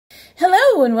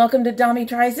Hello and welcome to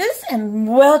domytriesthis and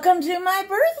welcome to my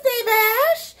birthday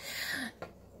bash.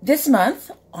 This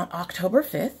month, on October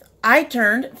 5th, I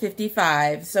turned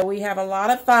 55. So we have a lot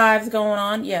of fives going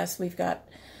on. Yes, we've got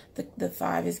the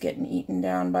 5 is getting eaten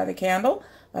down by the candle,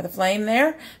 by the flame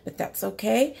there, but that's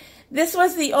okay. This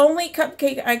was the only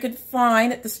cupcake I could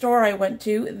find at the store I went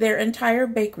to. Their entire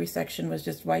bakery section was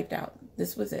just wiped out.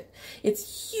 This was it.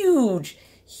 It's huge,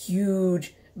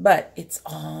 huge, but it's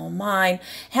all mine.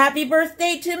 Happy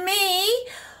birthday to me.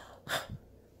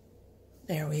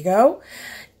 There we go.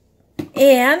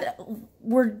 And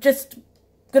we're just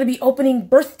going to be opening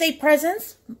birthday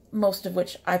presents, most of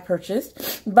which I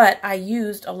purchased, but I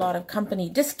used a lot of company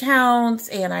discounts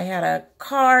and I had a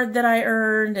card that I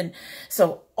earned. And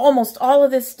so almost all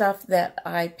of this stuff that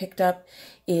I picked up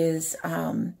is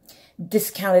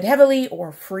discounted heavily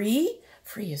or free.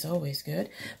 Free is always good.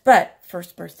 But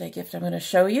first birthday gift I'm going to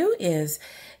show you is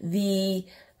the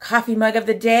coffee mug of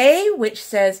the day, which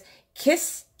says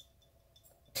Kiss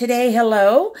Today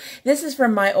Hello. This is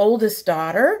from my oldest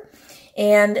daughter.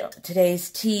 And today's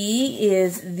tea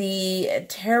is the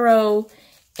Tarot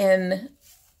and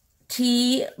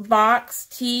Tea box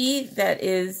tea that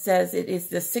says it is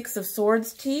the 6 of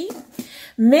Swords tea,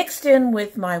 mixed in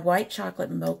with my white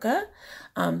chocolate mocha.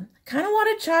 Kind of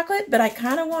wanted chocolate, but I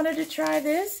kind of wanted to try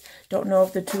this. Don't know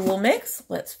if the two will mix.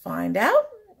 Let's find out.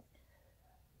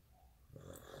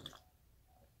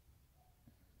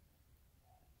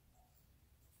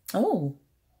 Oh,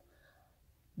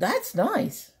 that's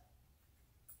nice.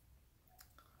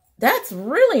 That's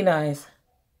really nice.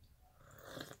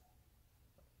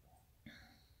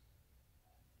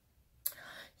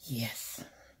 Yes,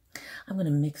 I'm going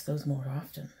to mix those more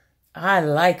often. I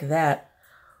like that.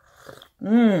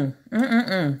 You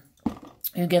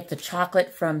get the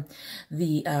chocolate from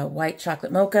the white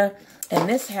chocolate mocha. And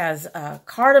this has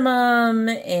cardamom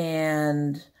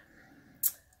and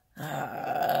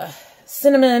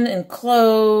cinnamon and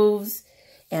cloves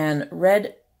and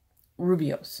red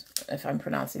rubios, if I'm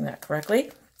pronouncing that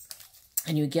correctly.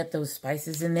 And you get those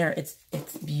spices in there. It's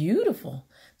beautiful.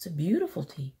 It's a beautiful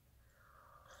tea.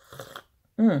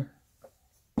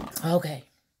 Okay.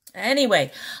 Anyway,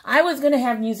 I was going to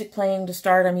have music playing to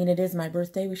start. I mean, it is my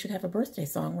birthday. We should have a birthday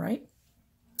song, right?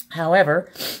 However,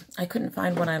 I couldn't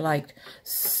find one I liked.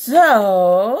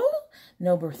 So,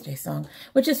 no birthday song,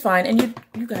 which is fine. And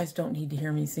you guys don't need to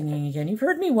hear me singing again. You've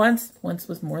heard me once. Once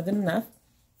was more than enough.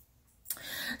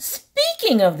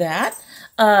 Speaking of that,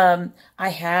 I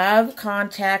have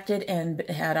contacted and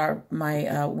had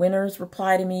my winners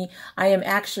reply to me. I am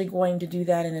actually going to do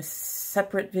that in a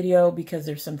separate video because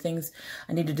there's some things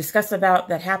I need to discuss about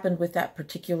that happened with that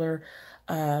particular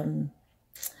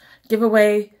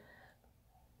giveaway,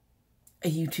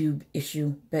 a YouTube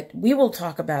issue, but we will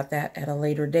talk about that at a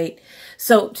later date.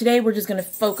 So today we're just going to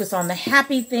focus on the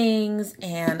happy things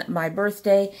and my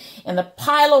birthday and the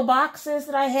pile of boxes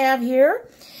that I have here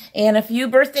and a few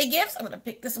birthday gifts. I'm going to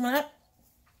pick this one up.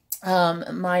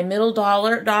 My middle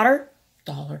daughter,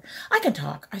 I can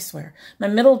talk, I swear. My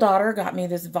middle daughter got me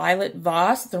this Violet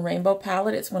Voss, the rainbow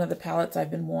palette. It's one of the palettes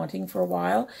I've been wanting for a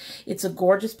while. It's a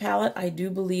gorgeous palette. I do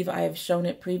believe I have shown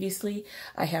it previously.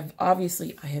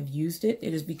 Obviously, I have used it.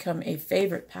 It has become a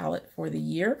favorite palette for the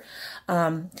year.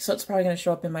 So it's probably going to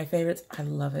show up in my favorites. I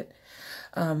love it.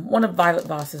 One of Violet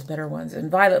Voss's better ones.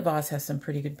 And Violet Voss has some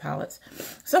pretty good palettes.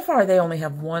 So far, they only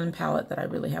have one palette that I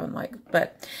really haven't liked.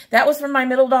 But that was from my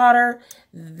middle daughter.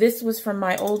 This was from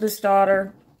my oldest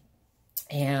daughter.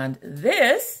 And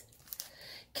this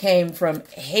came from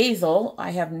Hazel.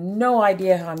 I have no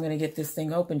idea how I'm going to get this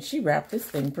thing open. She wrapped this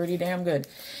thing pretty damn good.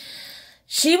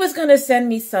 She was going to send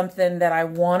me something that I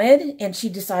wanted, and she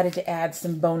decided to add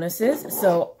some bonuses.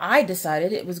 So I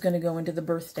decided it was going to go into the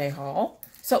birthday haul.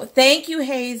 So thank you,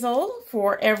 Hazel,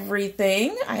 for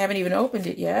everything. I haven't even opened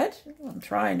it yet. I'm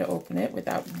trying to open it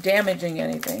without damaging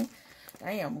anything.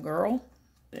 Damn, girl.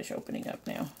 Finish opening up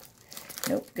now.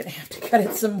 Nope, gonna have to cut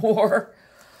it some more.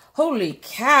 Holy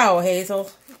cow, Hazel.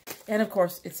 And of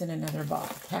course, it's in another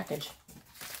package.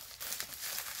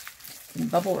 In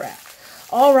bubble wrap.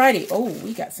 Alrighty. Oh,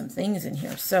 we got some things in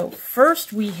here. So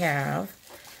first we have,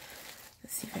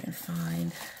 let's see if I can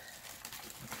find,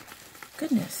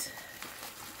 goodness.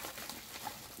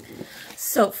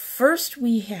 So first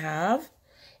we have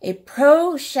a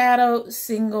Pro Shadow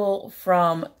single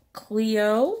from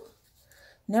Clio.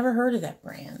 Never heard of that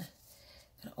brand.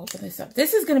 I'm going to open this up.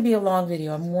 This is going to be a long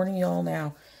video. I'm warning you all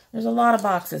now. There's a lot of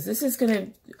boxes. This is going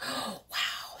to... Oh,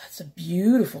 wow, that's a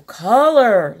beautiful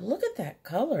color. Look at that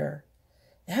color.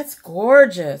 That's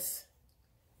gorgeous.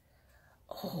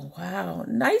 Oh, wow.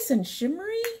 Nice and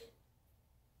shimmery.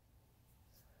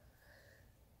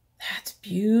 That's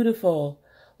beautiful.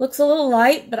 Looks a little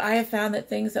light, but I have found that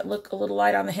things that look a little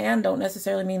light on the hand don't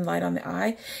necessarily mean light on the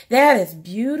eye. That is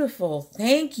beautiful.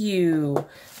 Thank you.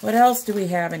 What else do we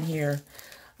have in here?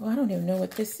 Oh, I don't even know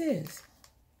what this is.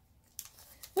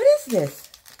 What is this?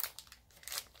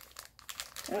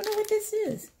 I don't know what this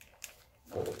is.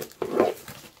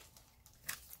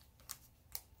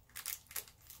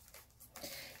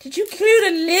 Did you include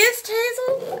a list,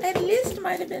 Hazel? That list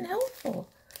might have been helpful.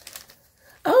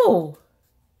 Oh,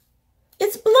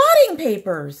 it's blotting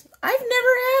papers. I've never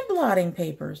had blotting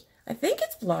papers. I think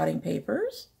it's blotting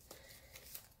papers.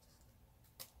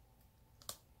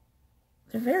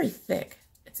 They're very thick.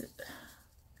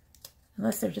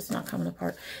 Unless they're just not coming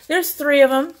apart. There's 3 of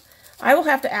them. I will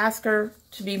have to ask her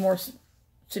to be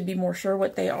more sure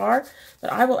what they are,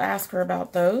 but I will ask her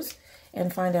about those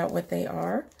and find out what they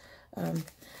are.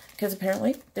 Because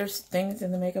apparently there's things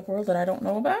in the makeup world that I don't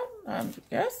know about.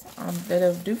 Yes, I'm a bit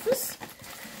of doofus.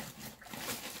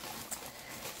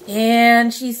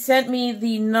 And she sent me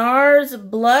the Nars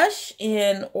blush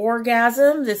in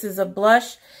Orgasm. This is a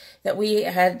blush that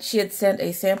she had sent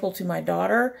a sample to my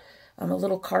daughter, a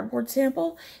little cardboard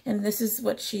sample. And this is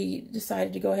what she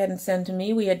decided to go ahead and send to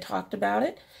me. We had talked about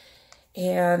it.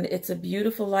 And it's a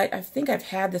beautiful light. I think I've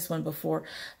had this one before.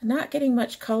 I'm not getting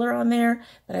much color on there,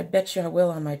 but I bet you I will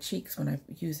on my cheeks when I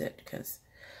use it, because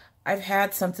I've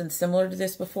had something similar to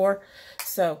this before.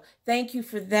 So thank you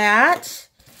for that.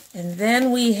 And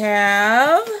then we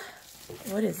have,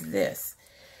 what is this?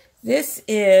 This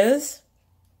is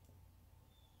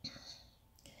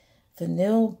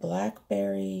Vanille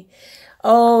Blackberry.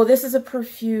 Oh, this is a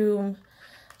perfume.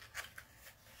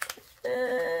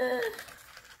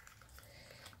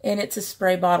 And it's a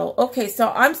spray bottle. Okay,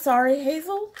 so I'm sorry,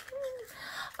 Hazel.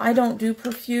 I don't do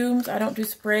perfumes. I don't do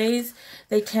sprays.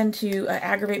 They tend to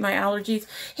aggravate my allergies.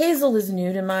 Hazel is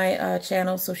new to my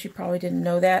channel, so she probably didn't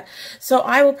know that. So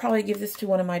I will probably give this to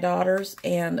one of my daughters,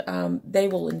 and they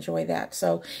will enjoy that.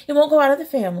 So it won't go out of the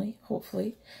family,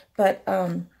 hopefully. But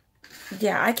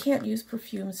yeah, I can't use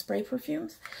perfumes, spray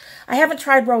perfumes. I haven't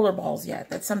tried rollerballs yet.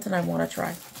 That's something I want to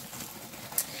try.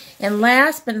 And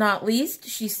last but not least,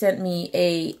 she sent me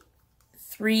a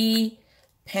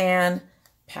 3-pan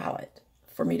palette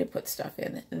for me to put stuff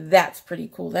in. That's pretty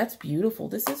cool. That's beautiful.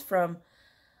 This is from,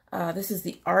 this is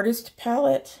the Artist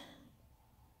palette.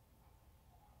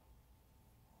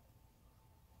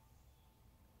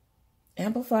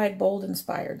 Amplified, Bold,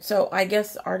 Inspired. So I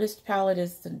guess Artist palette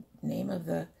is the name of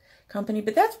the company,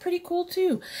 but that's pretty cool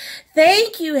too.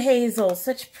 Thank you, Hazel.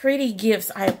 Such pretty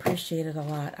gifts. I appreciate it a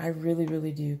lot. I really,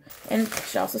 really do. And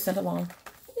she also sent along.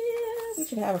 Yeah, we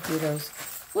should have a few of those.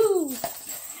 Woo!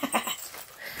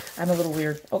 I'm a little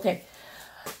weird. Okay.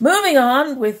 Moving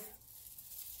on with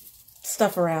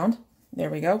stuff around. There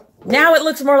we go. Now it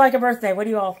looks more like a birthday. What do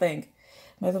you all think?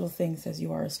 My little thing says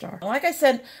you are a star. Like I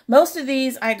said, most of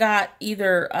these I got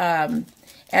either at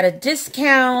a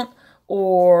discount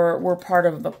or were part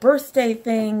of a birthday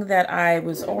thing that I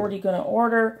was already going to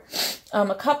order.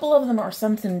 A couple of them are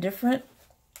something different,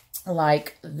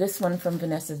 like this one from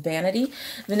Vanessa's Vanity.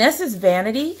 Vanessa's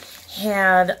Vanity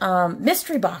had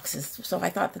mystery boxes, so I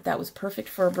thought that that was perfect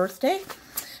for a birthday.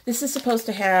 This is supposed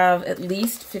to have at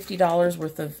least $50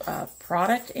 worth of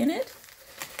product in it.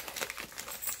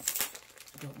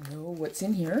 Don't know what's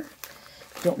in here.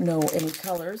 Don't know any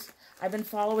colors. I've been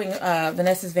following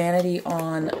Vanessa's Vanity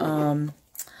on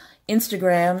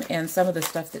Instagram, and some of the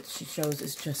stuff that she shows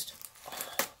is just,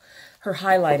 oh, her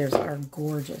highlighters are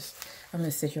gorgeous. I'm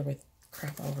going to sit here with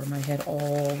crap all over my head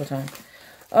all the time.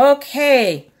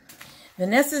 Okay,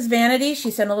 Vanessa's Vanity,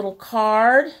 she sent a little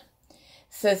card.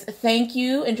 Says, thank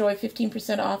you, enjoy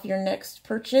 15% off your next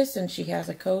purchase, and she has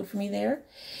a code for me there.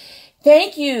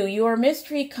 Thank you, your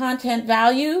mystery content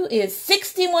value is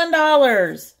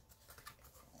 $61.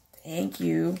 Thank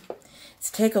you.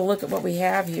 Let's take a look at what we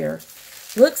have here.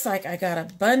 Looks like I got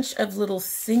a bunch of little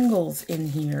singles in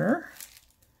here.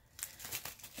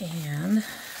 And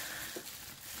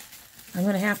I'm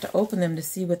going to have to open them to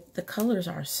see what the colors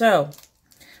are. So,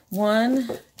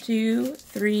 1, 2,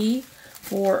 3,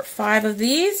 4, 5 of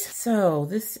these. So,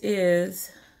 this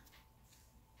is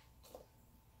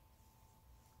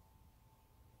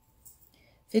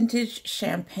Vintage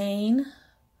Champaign.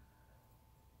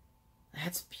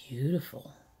 That's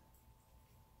beautiful.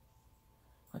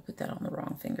 I put that on the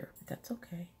wrong finger, but that's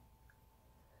okay.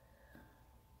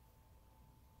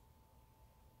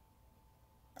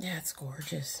 Yeah, it's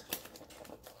gorgeous.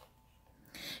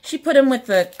 She put them with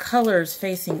the colors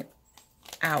facing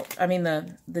out. I mean,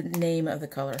 the name of the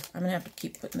color. I'm going to have to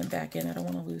keep putting them back in. I don't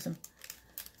want to lose them.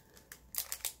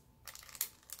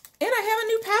 And I have a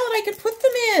new palette I can put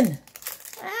them in.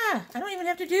 yeah, I don't even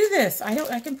have to do this.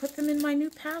 I can put them in my new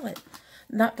palette.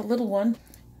 Not the little one.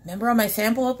 Remember on my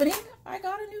sample opening? I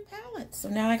got a new palette. So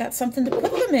now I got something to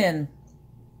put them in.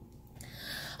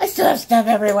 I still have stuff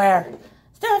everywhere.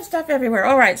 Still have stuff everywhere.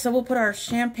 All right, so we'll put our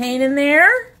Champaign in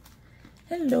there.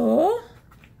 Hello.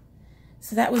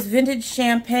 So that was Vintage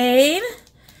Champaign.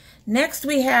 Next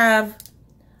we have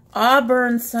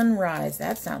Auburn Sunrise.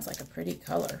 That sounds like a pretty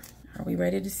color. Are we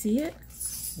ready to see it?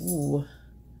 Ooh.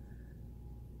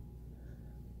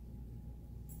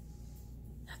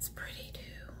 That's pretty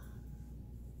too.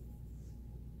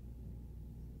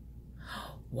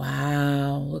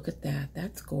 Wow, look at that.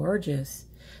 That's gorgeous.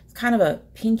 It's kind of a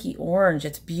pinky orange.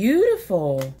 It's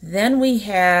beautiful. Then we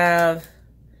have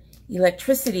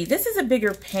Electricity. This is a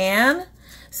bigger pan,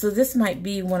 so this might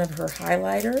be one of her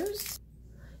highlighters.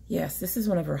 Yes, this is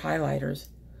one of her highlighters.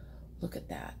 Look at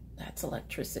that. That's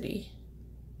Electricity.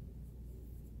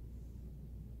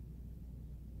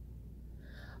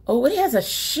 Oh, it has a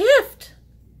shift.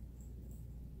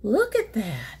 Look at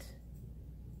that.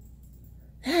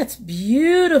 That's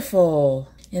beautiful.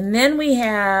 And then we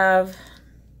have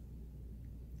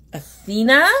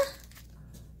Athena.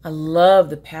 I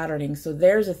love the patterning. So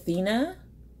there's Athena.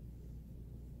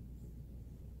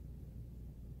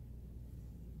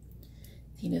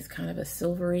 Athena's kind of a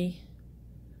silvery.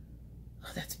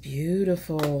 Oh, that's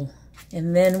beautiful.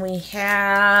 And then we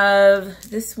have,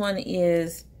 this one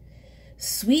is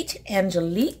Sweet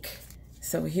Angelique.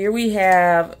 So here we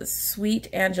have Sweet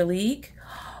Angelique.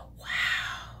 Oh,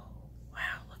 wow.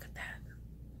 Wow, look at that.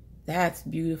 That's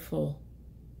beautiful.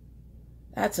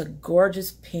 That's a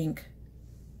gorgeous pink.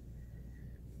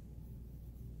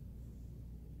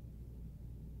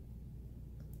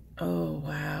 Oh,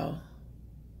 wow.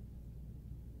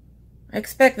 I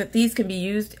expect that these can be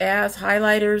used as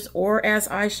highlighters or as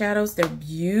eyeshadows. They're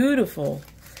beautiful.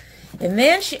 And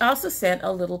then she also sent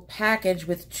a little package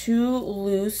with 2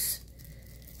 loose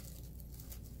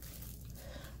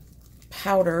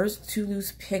powders, 2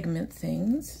 loose pigment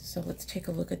things. So let's take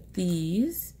a look at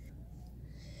these.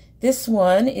 This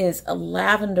one is a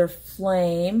Lavender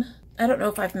Flame. I don't know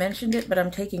if I've mentioned it, but I'm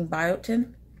taking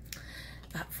biotin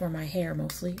for my hair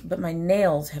mostly, but my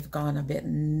nails have gone a bit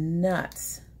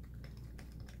nuts.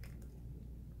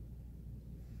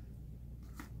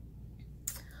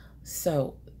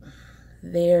 So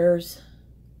there's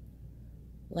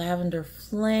Lavender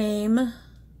Flame.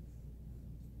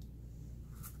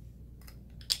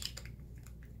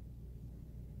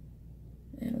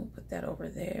 And we'll put that over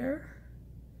there.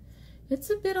 It's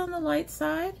a bit on the light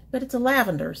side, but it's a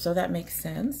lavender, so that makes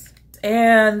sense.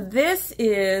 And this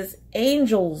is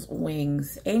Angel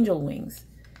Wings,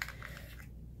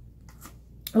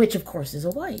 which of course is a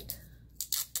white.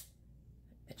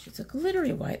 It's a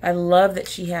glittery white. I love that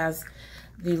she has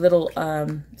the little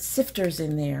sifters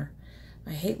in there.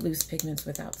 I hate loose pigments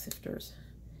without sifters.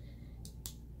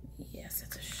 Yes,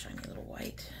 it's a shiny little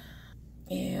white.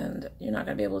 And you're not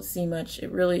going to be able to see much.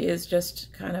 It really is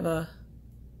just kind of a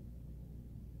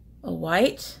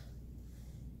white.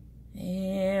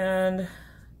 And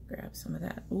grab some of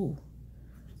that. Ooh,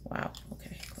 wow.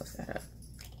 Okay, close that up.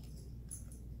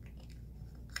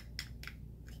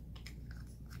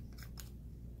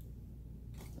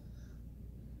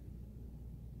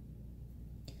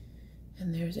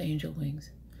 And there's Angel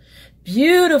Wings.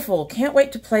 Beautiful. Can't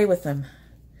wait to play with them.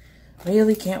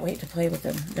 Really can't wait to play with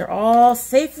them. They're all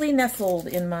safely nestled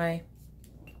in my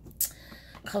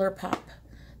ColourPop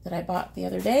that I bought the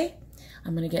other day.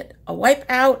 I'm going to get a wipe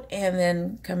out and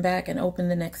then come back and open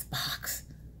the next box.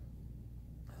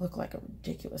 I look like a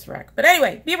ridiculous wreck. But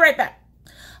anyway, be right back.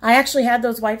 I actually had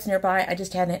those wipes nearby. I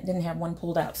just didn't have one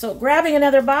pulled out. So grabbing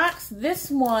another box. This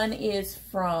one is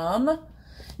from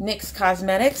NYX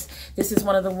Cosmetics. This is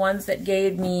one of the ones that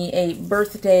gave me a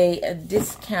birthday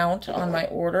discount on my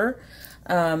order.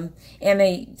 And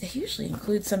they usually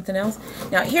include something else.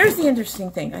 Now, here's the interesting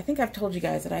thing. I think I've told you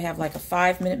guys that I have like a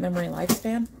 5-minute memory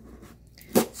lifespan.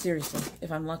 Seriously,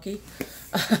 if I'm lucky.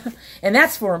 And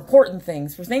that's for important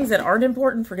things. For things that aren't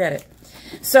important, forget it.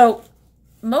 So,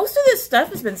 most of this stuff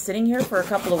has been sitting here for a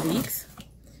couple of weeks.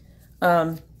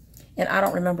 And I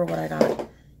don't remember what I got.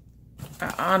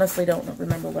 I honestly don't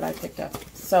remember what I picked up.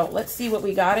 So, let's see what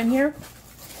we got in here.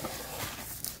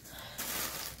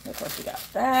 Of course, we got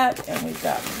that. And we've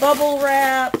got bubble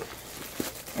wrap.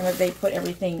 And they put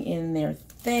everything in their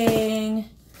thing.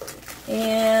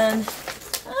 And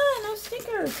no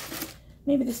stickers.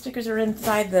 Maybe the stickers are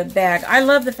inside the bag. I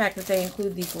love the fact that they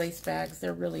include these lace bags.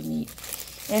 They're really neat.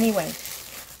 Anyway.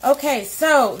 Okay,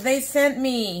 so they sent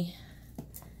me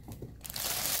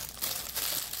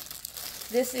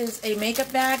This is a makeup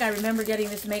bag. I remember getting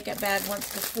this makeup bag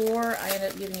once before. I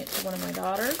ended up giving it to one of my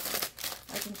daughters.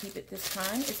 I can keep it this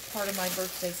time. It's part of my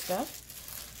birthday stuff.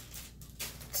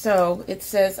 So it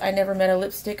says, I never met a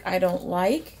lipstick I don't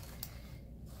like.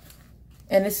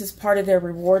 And this is part of their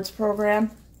rewards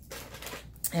program.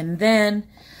 And then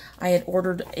I had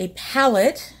ordered a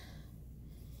palette.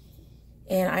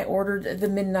 And I ordered the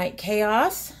Midnight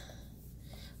Chaos.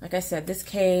 Like I said, this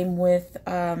came with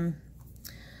a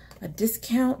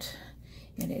discount.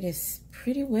 And it is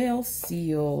pretty well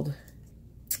sealed.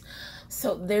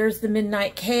 So there's the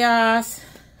Midnight Chaos.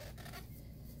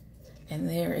 And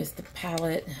there is the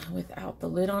palette without the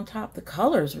lid on top. The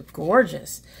colors are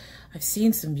gorgeous. I've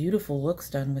seen some beautiful looks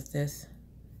done with this.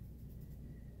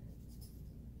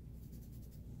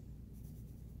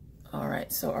 All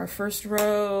right, so our first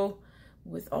row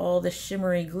with all the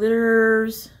shimmery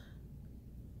glitters.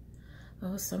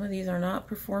 Oh, some of these are not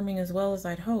performing as well as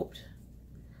I'd hoped.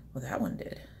 Well, that one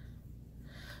did.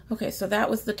 Okay, so that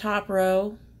was the top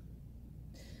row.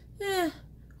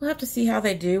 We'll have to see how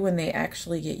they do when they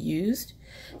actually get used.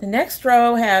 The next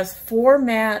row has 4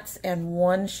 mattes and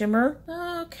 1 shimmer.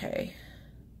 Okay.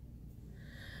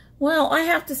 Well, I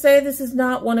have to say this is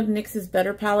not one of NYX's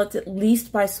better palettes, at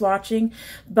least by swatching.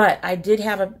 But I did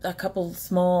have a couple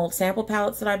small sample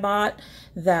palettes that I bought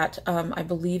that I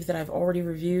believe that I've already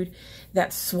reviewed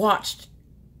that swatched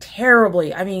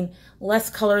terribly. I mean, less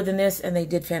color than this, and they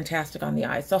did fantastic on the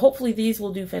eyes. So hopefully these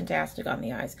will do fantastic on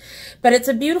the eyes. But it's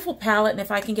a beautiful palette, and if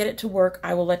I can get it to work,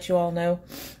 I will let you all know.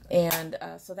 And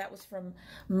so that was from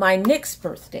my NYX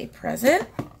birthday present.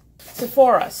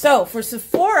 Sephora. So for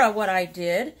Sephora, what I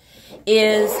did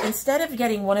is instead of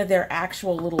getting one of their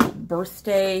actual little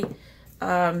birthday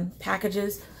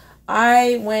packages,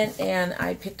 I went and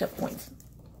I picked up points.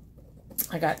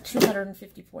 I got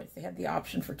 250 points. They had the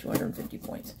option for 250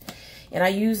 points. And I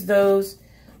used those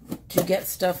to get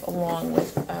stuff along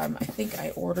with, I think I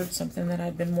ordered something that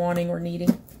I've been wanting or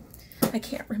needing. I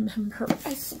can't remember,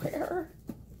 I swear.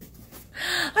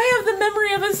 I have the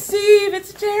memory of a sieve.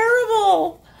 It's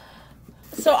terrible.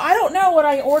 So I don't know what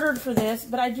I ordered for this,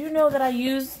 but I do know that I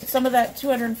used some of that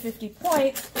 250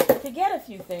 points to get a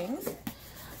few things.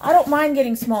 I don't mind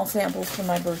getting small samples for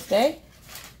my birthday.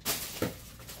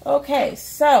 Okay,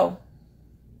 so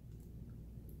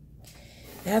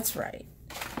that's right.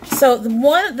 So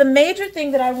the major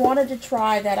thing that I wanted to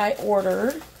try that I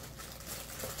ordered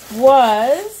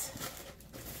was,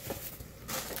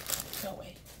 no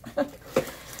way,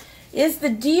 is the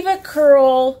Diva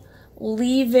Curl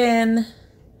Leave-In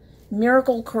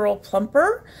Miracle Curl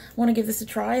Plumper. I want to give this a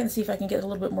try and see if I can get a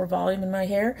little bit more volume in my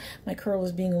hair. My curl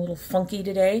was being a little funky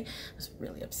today. I was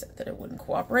really upset that it wouldn't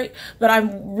cooperate, but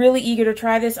I'm really eager to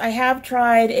try this. I have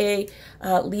tried a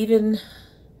leave-in,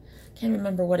 can't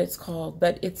remember what it's called,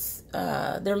 but it's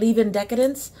their leave-in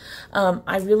Decadence.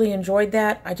 I really enjoyed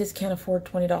that. I just can't afford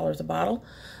 $20 a bottle,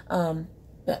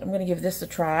 but I'm going to give this a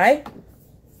try.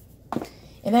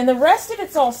 And then the rest of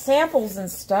it's all samples and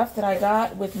stuff that I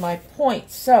got with my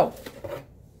points. So,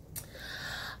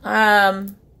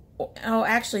 oh,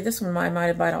 actually, this one I might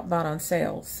have bought on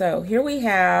sale. So here we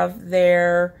have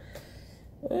their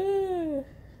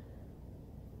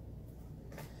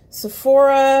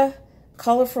Sephora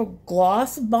Colorful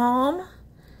Gloss Balm.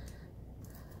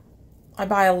 I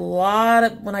buy a lot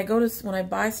of, when I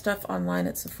buy stuff online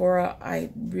at Sephora,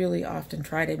 I really often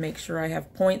try to make sure I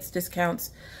have points, discounts.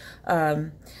 I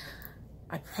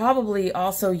probably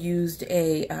also used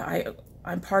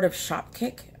I'm part of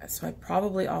Shopkick, so I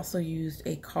probably also used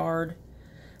a card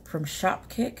from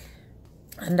Shopkick.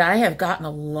 And I have gotten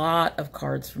a lot of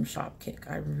cards from Shopkick.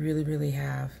 I really, really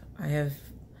have. I have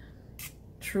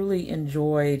truly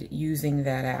enjoyed using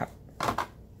that app.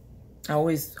 I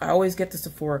always get the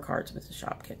Sephora cards with the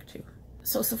Shopkick too.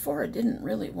 So Sephora didn't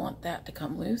really want that to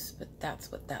come loose, but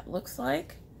that's what that looks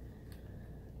like.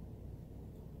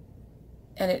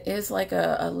 And it is like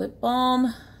a lip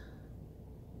balm.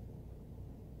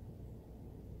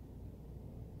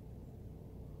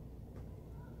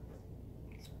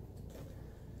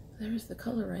 There's the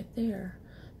color right there.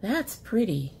 That's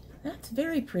pretty. That's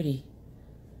very pretty.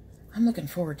 I'm looking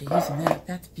forward to using that.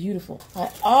 That's beautiful.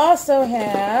 I also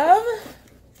have...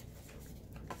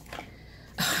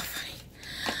 Oh, funny.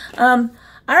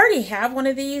 I already have one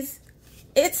of these.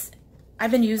 I've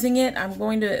been using it. I'm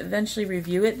going to eventually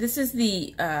review it. This is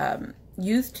the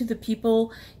Youth to the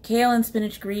People Kale and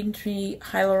Spinach Green Tea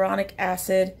Hyaluronic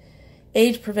Acid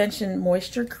Age Prevention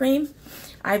Moisture Cream.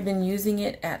 I've been using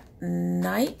it at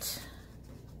night.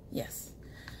 Yes.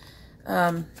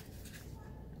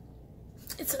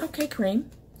 It's an okay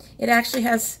cream. It actually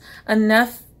has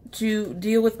enough to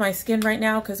deal with my skin right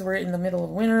now because we're in the middle of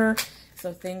winter.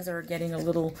 So things are getting a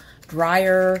little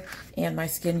drier and my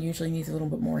skin usually needs a little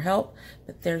bit more help.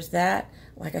 But there's that.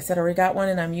 Like I said, I already got one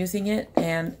and I'm using it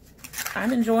and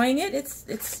I'm enjoying it.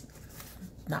 It's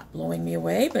not blowing me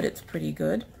away, but it's pretty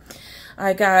good.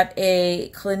 I got a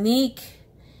Clinique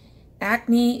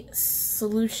Acne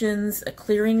Solutions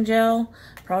clearing gel.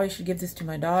 Probably should give this to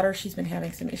my daughter. She's been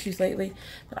having some issues lately.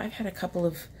 But I've had a couple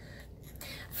of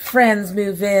friends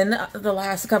move in the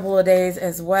last couple of days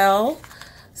as well.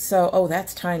 So, oh,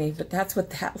 that's tiny, but that's what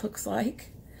that looks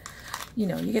like. You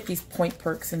know, you get these point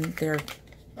perks and they're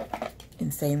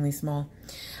insanely small.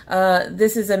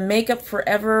 This is a Makeup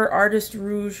Forever Artist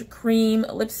Rouge Cream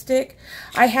Lipstick.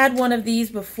 I had one of these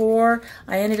before.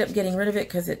 I ended up getting rid of it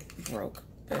because it broke.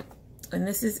 And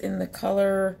this is in the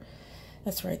color,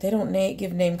 that's right, they don't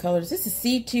give name colors. This is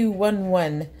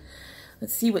C211.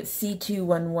 Let's see what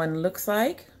C211 looks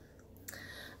like.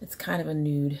 It's kind of a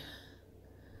nude.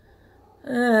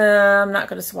 I'm not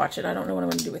going to swatch it. I don't know what I'm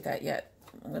going to do with that yet.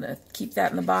 I'm going to keep that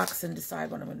in the box and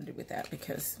decide what I'm going to do with that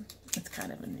because it's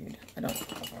kind of a nude.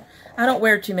 I don't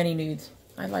wear too many nudes.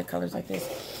 I like colors like this.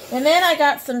 And then I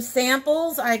got some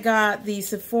samples. I got the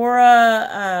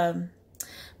Sephora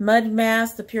Mud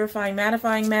Mask, the Purifying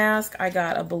Mattifying Mask. I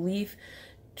got a Belief,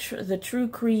 the True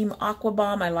Cream Aqua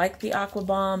Bomb. I like the Aqua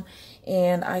Bomb.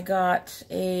 And I got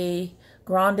a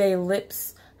Grande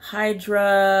Lips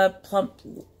Hydra Plump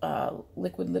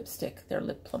liquid lipstick, their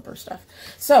lip plumper stuff.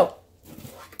 So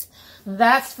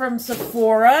that's from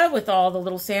Sephora with all the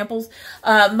little samples.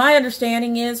 My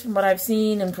understanding is, from what I've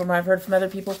seen and from what I've heard from other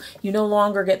people, you no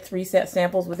longer get 3 set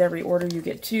samples with every order. You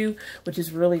get 2, which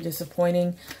is really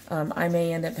disappointing. I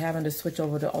may end up having to switch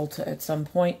over to Ulta at some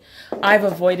point. I've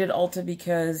avoided Ulta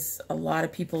because a lot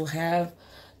of people have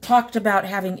talked about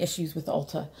having issues with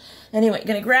Ulta. Anyway,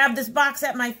 gonna grab this box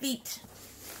at my feet.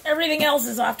 Everything else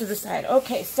is off to the side.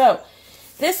 Okay, so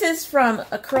this is from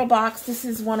a Curl Box. This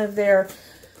is one of their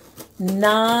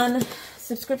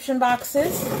non-subscription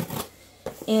boxes.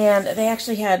 And they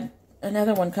actually had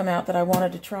another one come out that I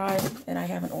wanted to try, and I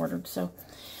haven't ordered. So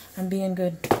I'm being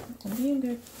good. I'm being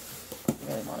good. I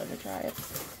really wanted to try it.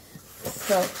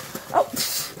 So, oh,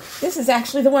 this is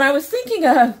actually the one I was thinking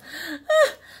of.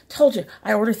 Told you,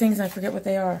 I order things and I forget what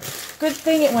they are. Good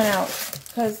thing it went out,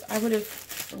 because I would have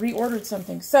reordered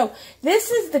something. So this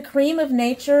is the Cream of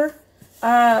Nature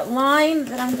line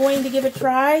that I'm going to give a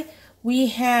try. We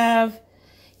have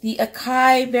the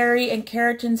Acai Berry and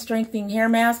Keratin Strengthening Hair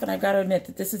Mask, and I've got to admit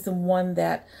that this is the one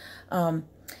that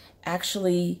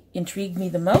actually intrigued me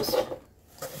the most.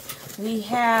 We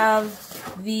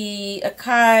have the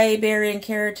Acai Berry and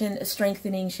Keratin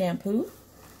Strengthening Shampoo.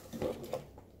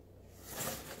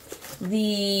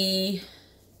 The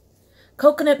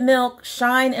Coconut Milk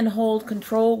Shine and Hold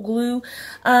Control Glue.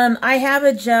 I have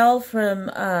a gel from,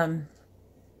 well,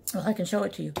 I can show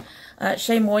it to you,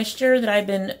 Shea Moisture that I've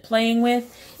been playing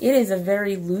with. It is a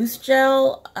very loose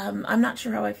gel. I'm not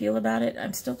sure how I feel about it.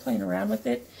 I'm still playing around with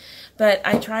it. But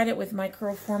I tried it with my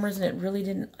curl formers and it really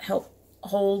didn't help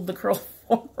hold the curl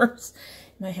formers.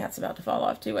 My hat's about to fall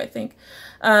off too, I think.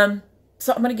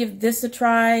 So I'm going to give this a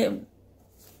try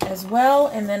as well.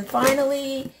 And then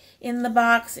finally in the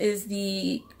box is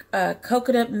the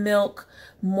Coconut Milk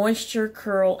Moisture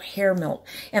Curl Hair Milk.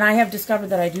 And I have discovered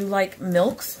that I do like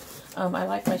milks. I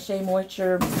like my Shea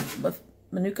Moisture with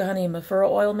Manuka Honey and Mafura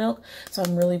Oil milk. So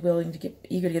I'm really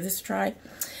eager to give this a try.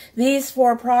 These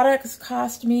 4 products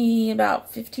cost me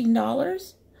about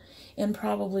 $15 and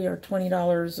probably are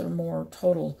 $20 or more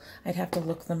total. I'd have to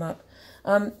look them up.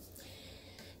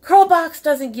 Curl Box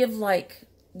doesn't give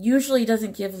usually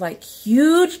doesn't give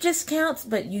huge discounts,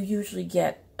 but you usually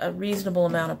get a reasonable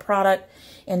amount of product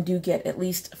and do get at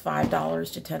least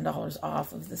 $5 to $10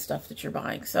 off of the stuff that you're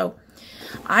buying. So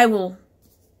I will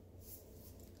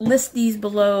list these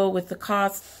below with the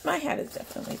cost. My hat is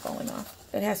definitely falling off.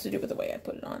 It has to do with the way I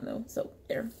put it on though. So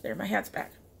there, my hat's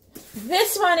back.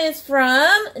 This one is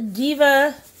from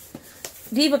Diva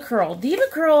Curl. Diva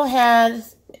Curl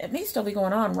has, it may still be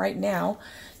going on right now.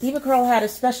 Diva Curl had a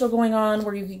special going on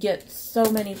where you could get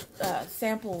so many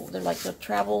they're like the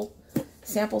travel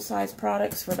sample size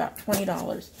products for about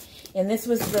 $20. And this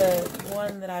was the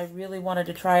one that I really wanted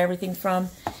to try everything from.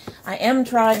 I am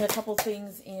trying a couple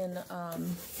things in the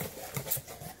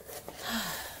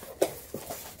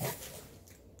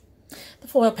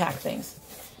foil pack things.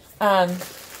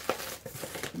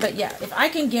 But yeah, if I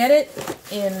can get it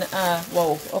in,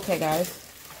 whoa, okay guys.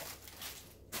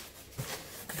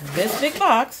 This big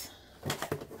box,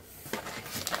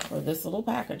 or this little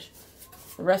package.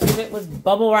 The rest of it was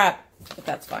bubble wrap, but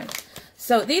that's fine.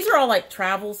 So these are all like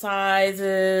travel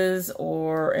sizes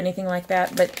or anything like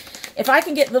that. But if I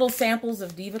can get little samples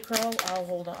of Diva Curl, I'll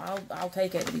hold on. I'll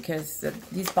take it because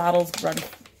these bottles run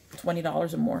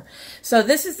 $20 or more. So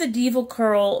this is the Diva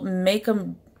Curl Make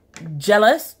 'em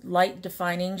Jealous Light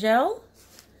Defining Gel.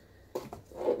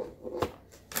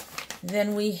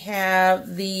 Then we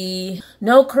have the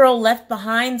No Curl Left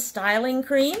Behind Styling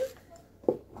Cream.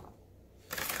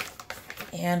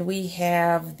 And we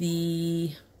have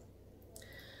the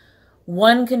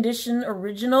One Condition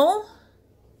Original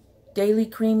Daily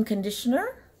Cream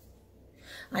Conditioner.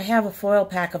 I have a foil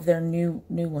pack of their new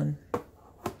one. I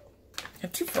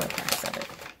have 2 foil packs of it.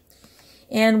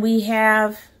 And we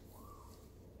have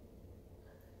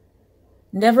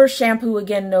Never Shampoo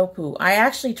Again No-Poo. I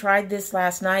actually tried this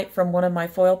last night from one of my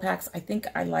foil packs. I think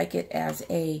I like it as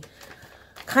a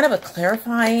kind of a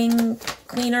clarifying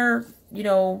cleaner, you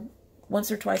know,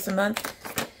 once or twice a month.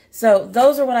 So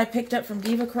those are what I picked up from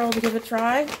Diva Curl to give a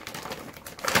try.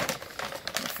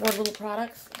 4 little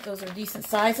products. Those are decent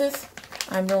sizes.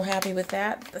 I'm real happy with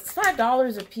that. That's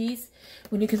 $5 a piece.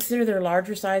 When you consider their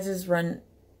larger sizes run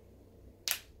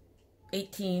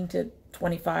 $18 to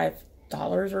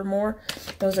 $25 or more,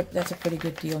 that's a pretty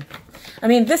good deal. I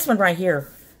mean, this one right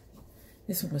here,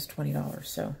 this one was $20,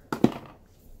 so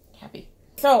happy.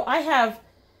 So I have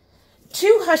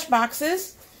 2 Hush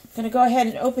boxes. I'm going to go ahead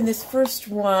and open this first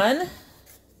one.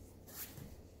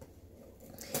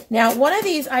 Now, one of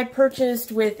these I purchased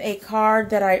with a card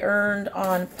that I earned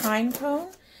on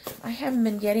Pinecone. I haven't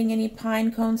been getting any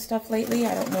Pinecone stuff lately.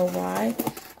 I don't know why.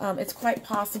 It's quite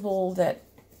possible that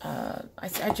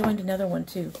I joined another one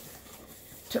too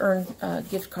to earn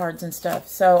gift cards and stuff.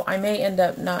 So I may end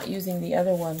up not using the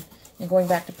other one and going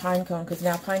back to Pinecone because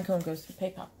now Pinecone goes through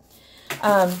PayPal.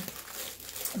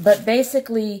 But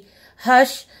basically,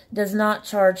 Hush does not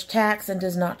charge tax and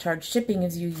does not charge shipping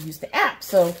as you use the app.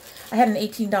 So I had an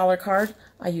 $18 card.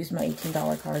 I used my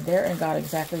 $18 card there and got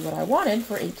exactly what I wanted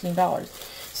for $18.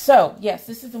 So yes,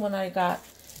 this is the one I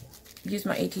used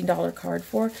my $18 card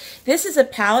for. This is a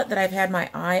palette that I've had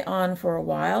my eye on for a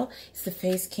while. It's the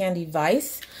Face Candy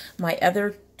Vice. My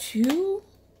other 2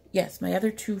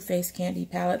 Face Candy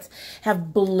palettes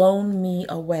have blown me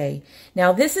away.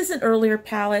 Now, this is an earlier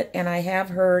palette, and I have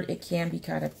heard it can be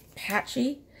kind of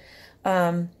patchy,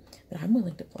 but I'm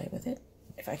willing to play with it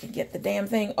if I can get the damn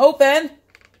thing open.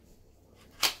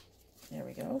 There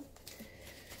we go.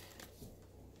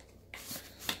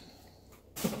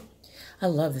 I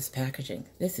love this packaging.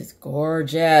 This is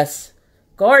gorgeous.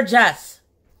 Gorgeous.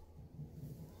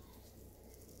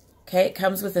 Okay, it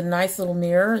comes with a nice little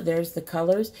mirror. There's the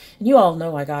colors. And you all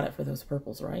know I got it for those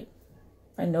purples, right?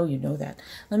 I know you know that.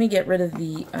 Let me get rid of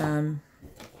the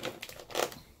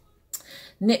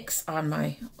nicks on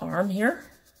my arm here.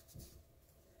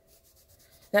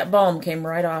 That balm came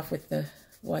right off with the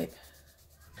wipe.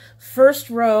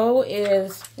 First row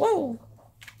is, whoa,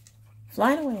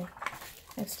 flying away.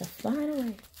 I have stuff flying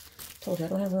away. Told you I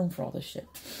don't have room for all this shit.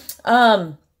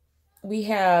 We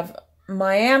have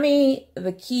Miami,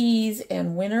 the Keys,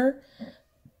 and Winter.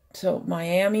 So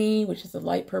Miami, which is the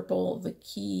light purple, the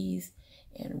Keys,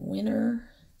 and Winter.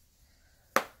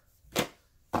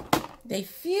 They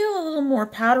feel a little more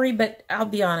powdery, but I'll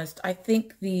be honest. I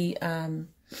think the,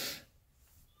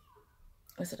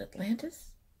 was it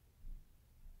Atlantis?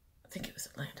 I think it was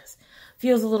Atlantis.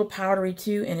 Feels a little powdery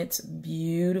too, and it's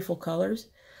beautiful colors.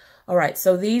 All right,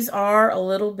 so these are a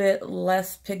little bit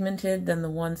less pigmented than the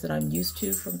ones that I'm used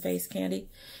to from Face Candy.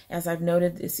 As I've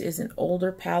noted, this is an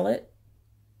older palette.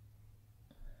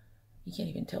 You can't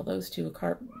even tell those two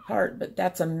apart, but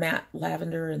that's a matte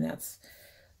lavender, and that's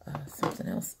something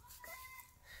else.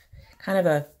 Kind of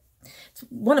a, it's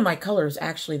one of my colors,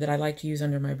 actually, that I like to use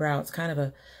under my brow. It's kind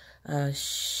of a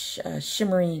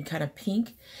shimmery kind of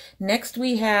pink. Next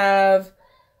we have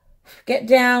Get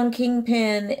Down,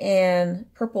 Kingpin,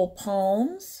 and Purple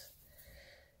Palms.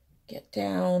 Get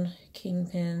Down,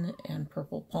 Kingpin, and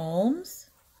Purple Palms.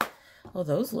 Oh,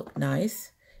 those look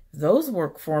nice. If those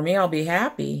work for me, I'll be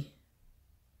happy.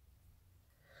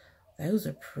 Those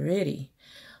are pretty.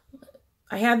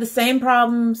 I had the same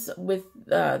problems with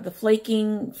the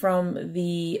flaking from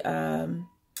the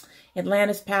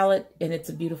Atlantis palette, and it's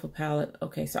a beautiful palette.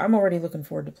 Okay, so I'm already looking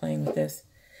forward to playing with this.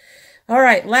 All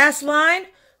right, last line.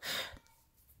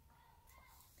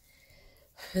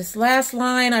 This last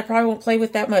line, I probably won't play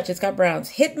with that much. It's got browns.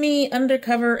 Hit Me,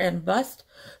 Undercover, and Bust.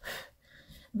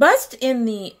 Bust in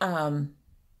the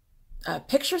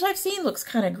pictures I've seen looks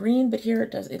kind of green, but here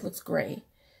it looks gray.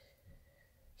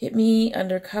 Hit Me,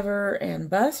 Undercover, and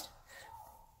Bust.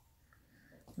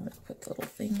 I'm going to put the little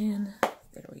thing in.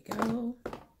 There we go.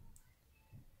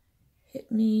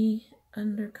 Hit Me,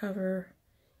 Undercover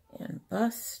and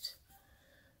Bust.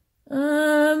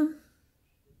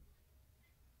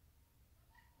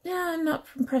 Yeah, I'm not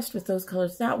impressed with those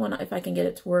colors. That one, if I can get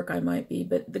it to work, I might be.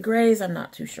 But the grays, I'm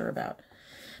not too sure about.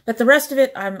 But the rest of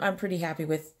it, I'm pretty happy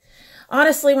with.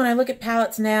 Honestly, when I look at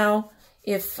palettes now,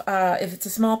 if it's a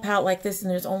small palette like this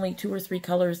and there's only 2 or 3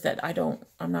 colors that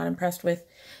I'm not impressed with,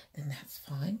 then that's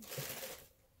fine.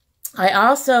 I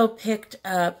also picked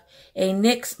up a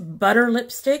NYX Butter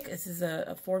Lipstick. This is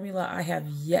a formula I have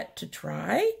yet to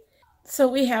try. So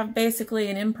we have basically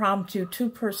an impromptu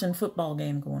 2-person football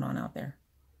game going on out there.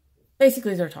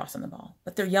 Basically, they're tossing the ball,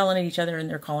 but they're yelling at each other and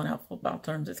they're calling out football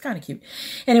terms. It's kind of cute.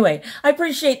 Anyway, I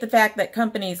appreciate the fact that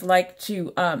companies like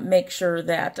to make sure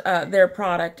that their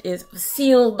product is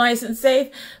sealed nice and safe,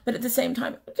 but at the same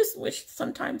time, I just wish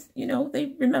sometimes, you know,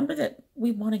 they remember that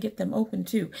we want to get them open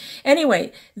too.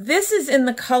 Anyway, this is in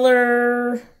the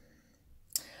color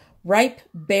Ripe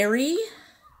Berry.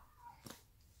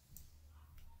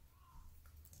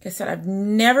 Like I said, I've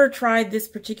never tried this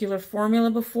particular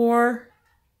formula before.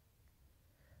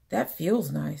 That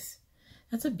feels nice.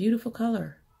 That's a beautiful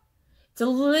color. It's a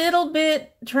little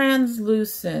bit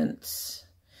translucent.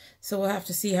 So we'll have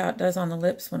to see how it does on the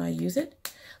lips when I use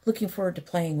it. Looking forward to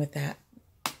playing with that.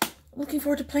 Looking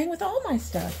forward to playing with all my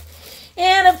stuff.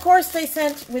 And of course they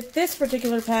sent with this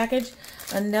particular package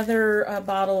another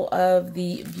bottle of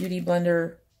the Beauty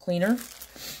Blender Cleaner.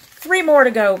 3 more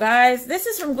to go, guys. This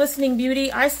is from Glistening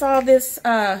Beauty. I saw this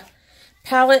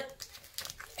palette.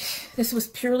 This was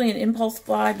purely an impulse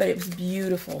buy, but it was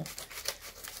beautiful.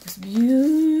 It was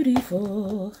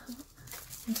beautiful.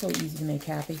 I'm so easy to make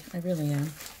happy. I really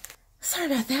am. Sorry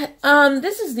about that.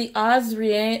 This is the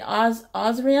Azrian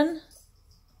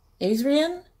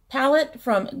palette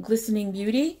from Glistening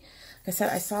Beauty. Like I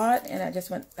said, I saw it and I just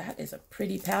went, that is a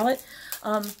pretty palette.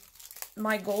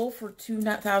 My goal for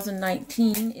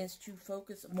 2019 is to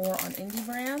focus more on indie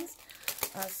brands.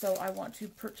 So I want to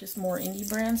purchase more indie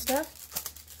brand stuff.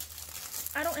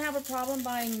 I don't have a problem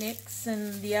buying NYX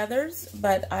and the others,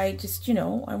 but I just, you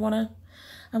know, I want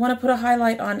to put a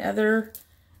highlight on other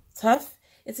stuff.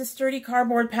 It's a sturdy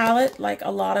cardboard palette, like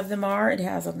a lot of them are. It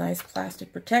has a nice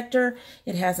plastic protector.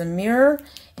 It has a mirror,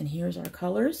 and here's our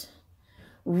colors.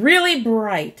 Really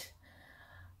bright.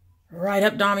 Right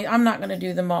up, Dommy. I'm not going to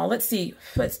do them all. Let's see.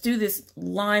 Let's do this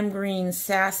lime green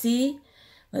Sassy.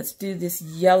 Let's do this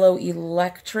yellow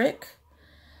Electric.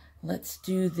 Let's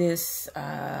do this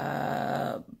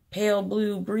pale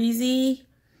blue Breezy.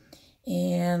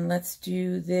 And let's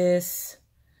do this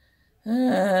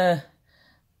green,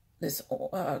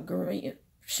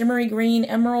 shimmery green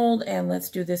Emerald. And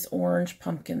let's do this orange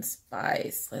Pumpkin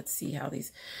Spice. Let's see how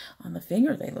these on the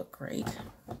finger, they look great.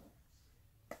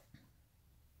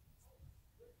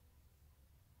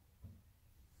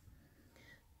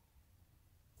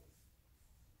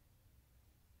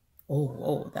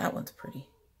 Oh, that one's pretty.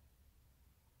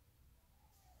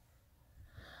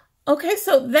 Okay,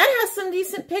 so that has some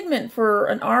decent pigment for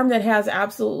an arm that has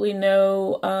absolutely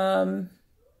no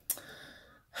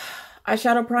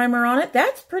eyeshadow primer on it.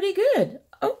 That's pretty good.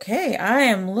 Okay, I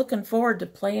am looking forward to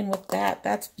playing with that.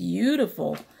 That's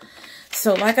beautiful.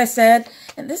 So like I said,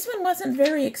 and this one wasn't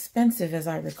very expensive as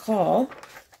I recall,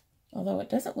 although it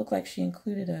doesn't look like she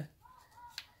included a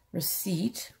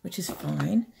receipt, which is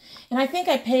fine. And I think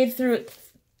I paid for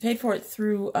it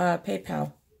through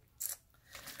PayPal.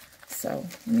 So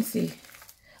let me see.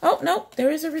 Oh, no,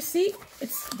 there is a receipt.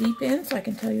 It's deep in, so I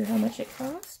can tell you how much it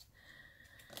cost.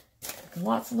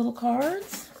 Lots of little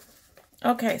cards.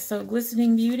 Okay, so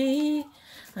Glistening Beauty.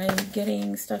 I'm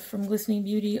getting stuff from Glistening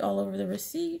Beauty all over the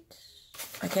receipt.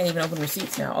 I can't even open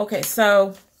receipts now. Okay,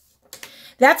 so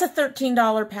that's a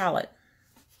 $13 palette.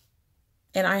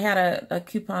 And I had a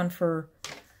coupon for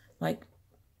like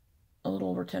a little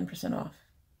over 10% off.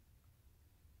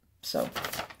 So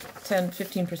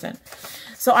 15%.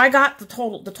 So I got the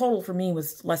total. The total for me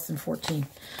was less than 14.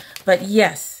 But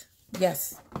yes,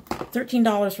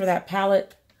 $13 for that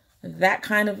palette. That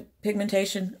kind of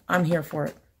pigmentation, I'm here for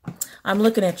it. I'm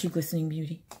looking at you, Glistening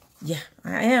Beauty. Yeah,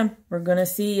 I am. We're going to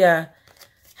see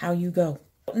how you go.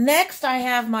 Next, I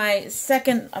have my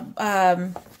second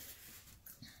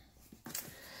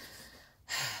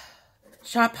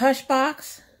Shop Hush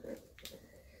box.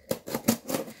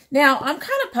 Now, I'm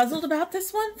kind of puzzled about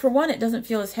this one. For one, it doesn't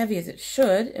feel as heavy as it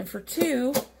should. And for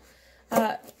two,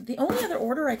 the only other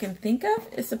order I can think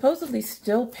of is supposedly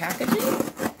still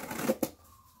packaging.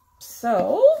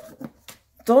 So,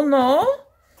 don't know.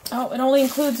 Oh, it only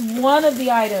includes one of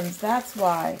the items. That's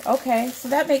why. Okay, so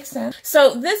that makes sense.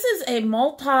 So this is a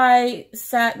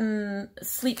multi-satin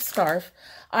sleep scarf.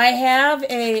 I have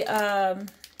a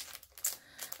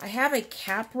I have a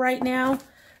cap right now.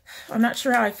 I'm not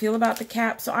sure how I feel about the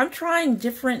cap, so I'm trying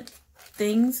different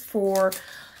things for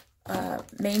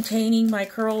maintaining my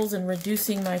curls and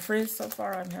reducing my frizz. So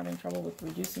far, I'm having trouble with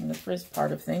reducing the frizz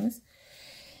part of things.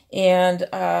 And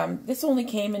this only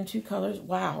came in 2 colors.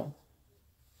 Wow.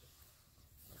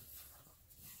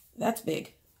 That's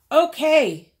big.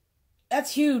 Okay.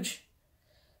 That's huge.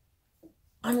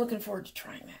 I'm looking forward to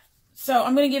trying that. So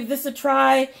I'm going to give this a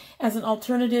try as an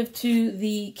alternative to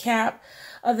the cap.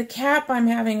 The cap I'm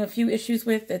having a few issues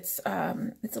with. It's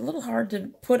a little hard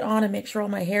to put on and make sure all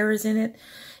my hair is in it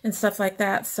and stuff like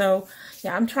that. So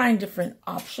yeah, I'm trying different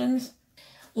options.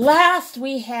 Last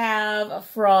we have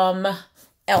from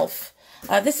e.l.f.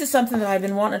 This is something that I've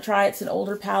been wanting to try. It's an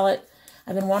older palette.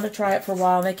 I've been wanting to try it for a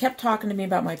while, and they kept talking to me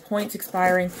about my points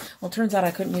expiring. Well, it turns out I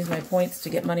couldn't use my points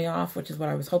to get money off, which is what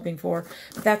I was hoping for.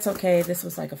 But that's okay. This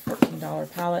was like a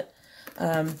 $14 palette.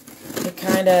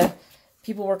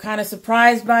 People were kind of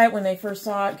surprised by it when they first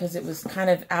saw it because it was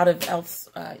kind of out of e.l.f.'s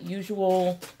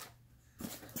usual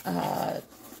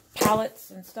palettes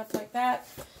and stuff like that.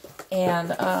 And,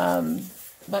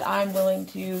 but I'm willing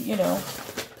to, you know,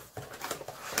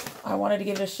 I wanted to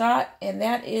give it a shot, and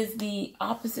that is the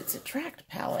Opposites Attract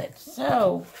palette.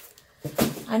 So,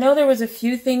 I know there was a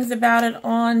few things about it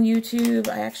on YouTube.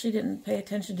 I actually didn't pay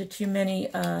attention to too many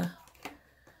of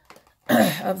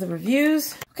the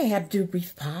reviews. Okay, I had to do a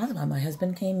brief pause while my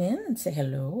husband came in and say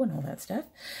hello and all that stuff.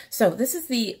 So, this is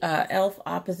the e.l.f.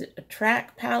 Opposite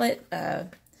Attract palette.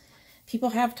 People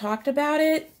have talked about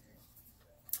it.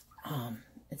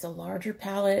 It's a larger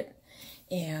palette.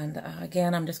 And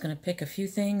again, I'm just going to pick a few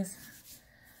things.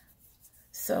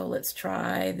 So let's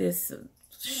try this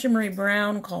shimmery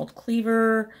brown called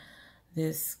Cleaver.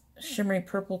 This shimmery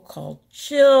purple called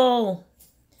Chill.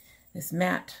 This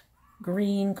matte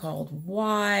green called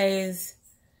Wise.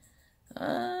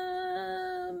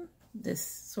 This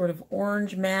sort of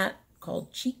orange matte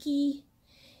called Cheeky.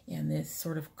 And this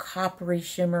sort of coppery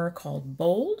shimmer called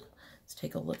Bold. Let's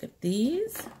take a look at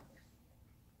these.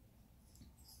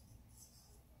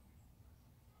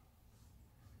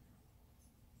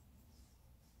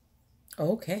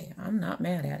 Okay, I'm not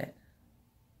mad at it.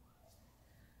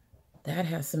 That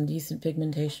has some decent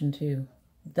pigmentation too.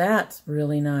 That's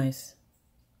really nice.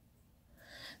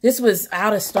 This was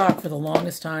out of stock for the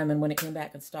longest time, and when it came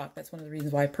back in stock, that's one of the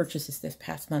reasons why I purchased this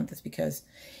past month, is because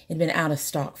it had been out of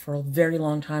stock for a very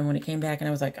long time when it came back, and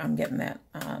I was like, I'm getting that.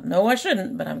 No, I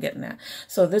shouldn't, but I'm getting that.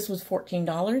 So this was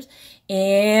 $14,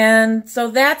 and so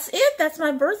that's it. That's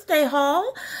my birthday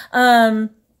haul.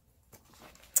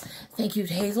 Thank you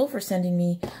to Hazel for sending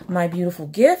me my beautiful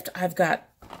gift. I've got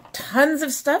tons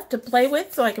of stuff to play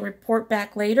with so I can report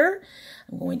back later.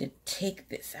 I'm going to take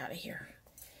this out of here.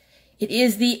 It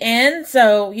is the end,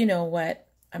 so you know what?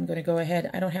 I'm going to go ahead.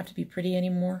 I don't have to be pretty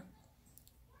anymore.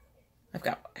 I've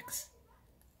got wax.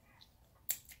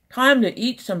 Time to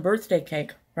eat some birthday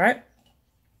cake, right?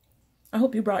 I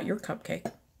hope you brought your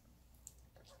cupcake.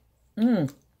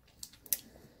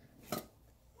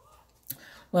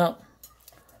 Well,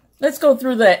 let's go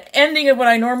through the ending of what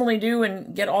I normally do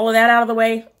and get all of that out of the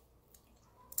way.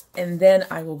 And then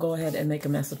I will go ahead and make a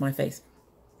mess of my face.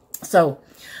 So,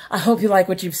 I hope you like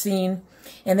what you've seen.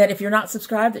 And that if you're not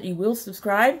subscribed, that you will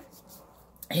subscribe.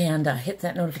 And hit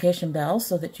that notification bell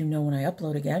so that you know when I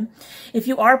upload again. If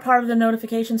you are part of the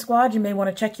notification squad, you may want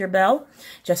to check your bell.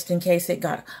 Just in case it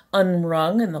got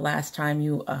unrung in the last time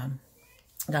you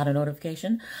got a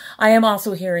notification. I am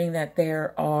also hearing that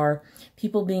there are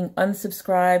people being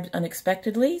unsubscribed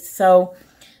unexpectedly. So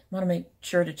you want to make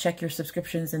sure to check your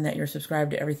subscriptions and that you're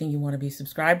subscribed to everything you want to be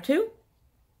subscribed to.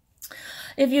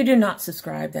 If you do not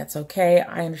subscribe, that's okay.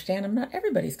 I understand I'm not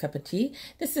everybody's cup of tea.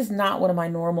 This is not one of my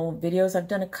normal videos. I've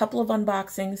done a couple of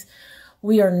unboxings.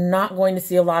 We are not going to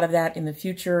see a lot of that in the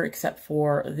future, except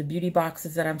for the beauty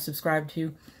boxes that I'm subscribed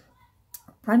to.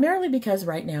 Primarily because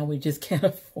right now we just can't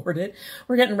afford it.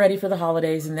 We're getting ready for the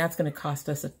holidays, and that's going to cost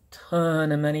us a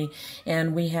ton of money.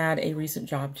 And we had a recent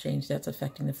job change that's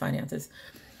affecting the finances.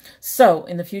 So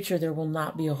in the future, there will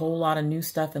not be a whole lot of new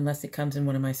stuff unless it comes in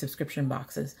one of my subscription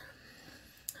boxes.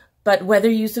 But whether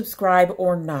you subscribe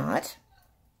or not,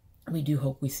 we do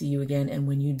hope we see you again. And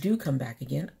when you do come back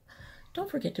again, don't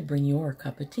forget to bring your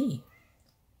cup of tea.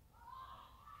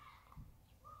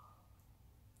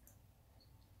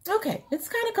 Okay, it's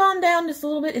kind of calmed down just a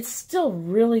little bit. It's still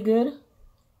really good.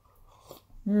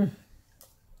 That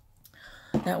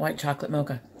white chocolate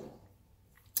mocha.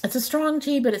 It's a strong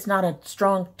tea, but it's not a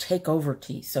strong takeover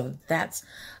tea. So that's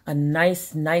a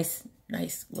nice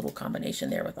little combination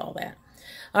there with all that.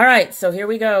 All right, so here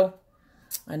we go.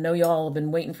 I know y'all have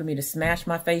been waiting for me to smash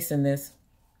my face in this.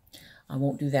 I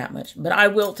won't do that much. But I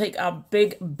will take a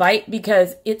big bite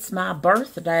because it's my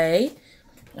birthday.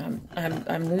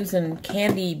 I'm losing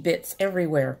candy bits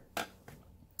everywhere.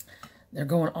 They're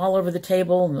going all over the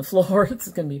table and the floor. This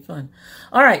is going to be fun.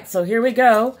 All right, so here we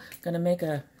go. Going to make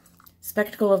a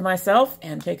spectacle of myself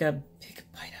and take a big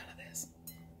bite out of this.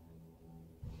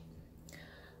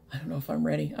 I don't know if I'm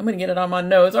ready. I'm going to get it on my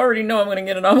nose. I already know I'm going to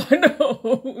get it on my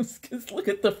nose because look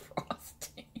at the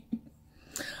frosting.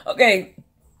 Okay.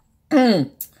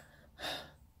 I'm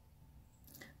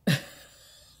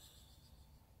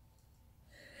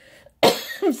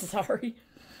sorry.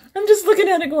 I'm just looking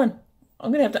at it going,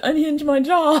 I'm going to have to unhinge my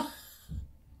jaw.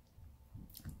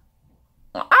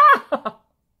 Ah!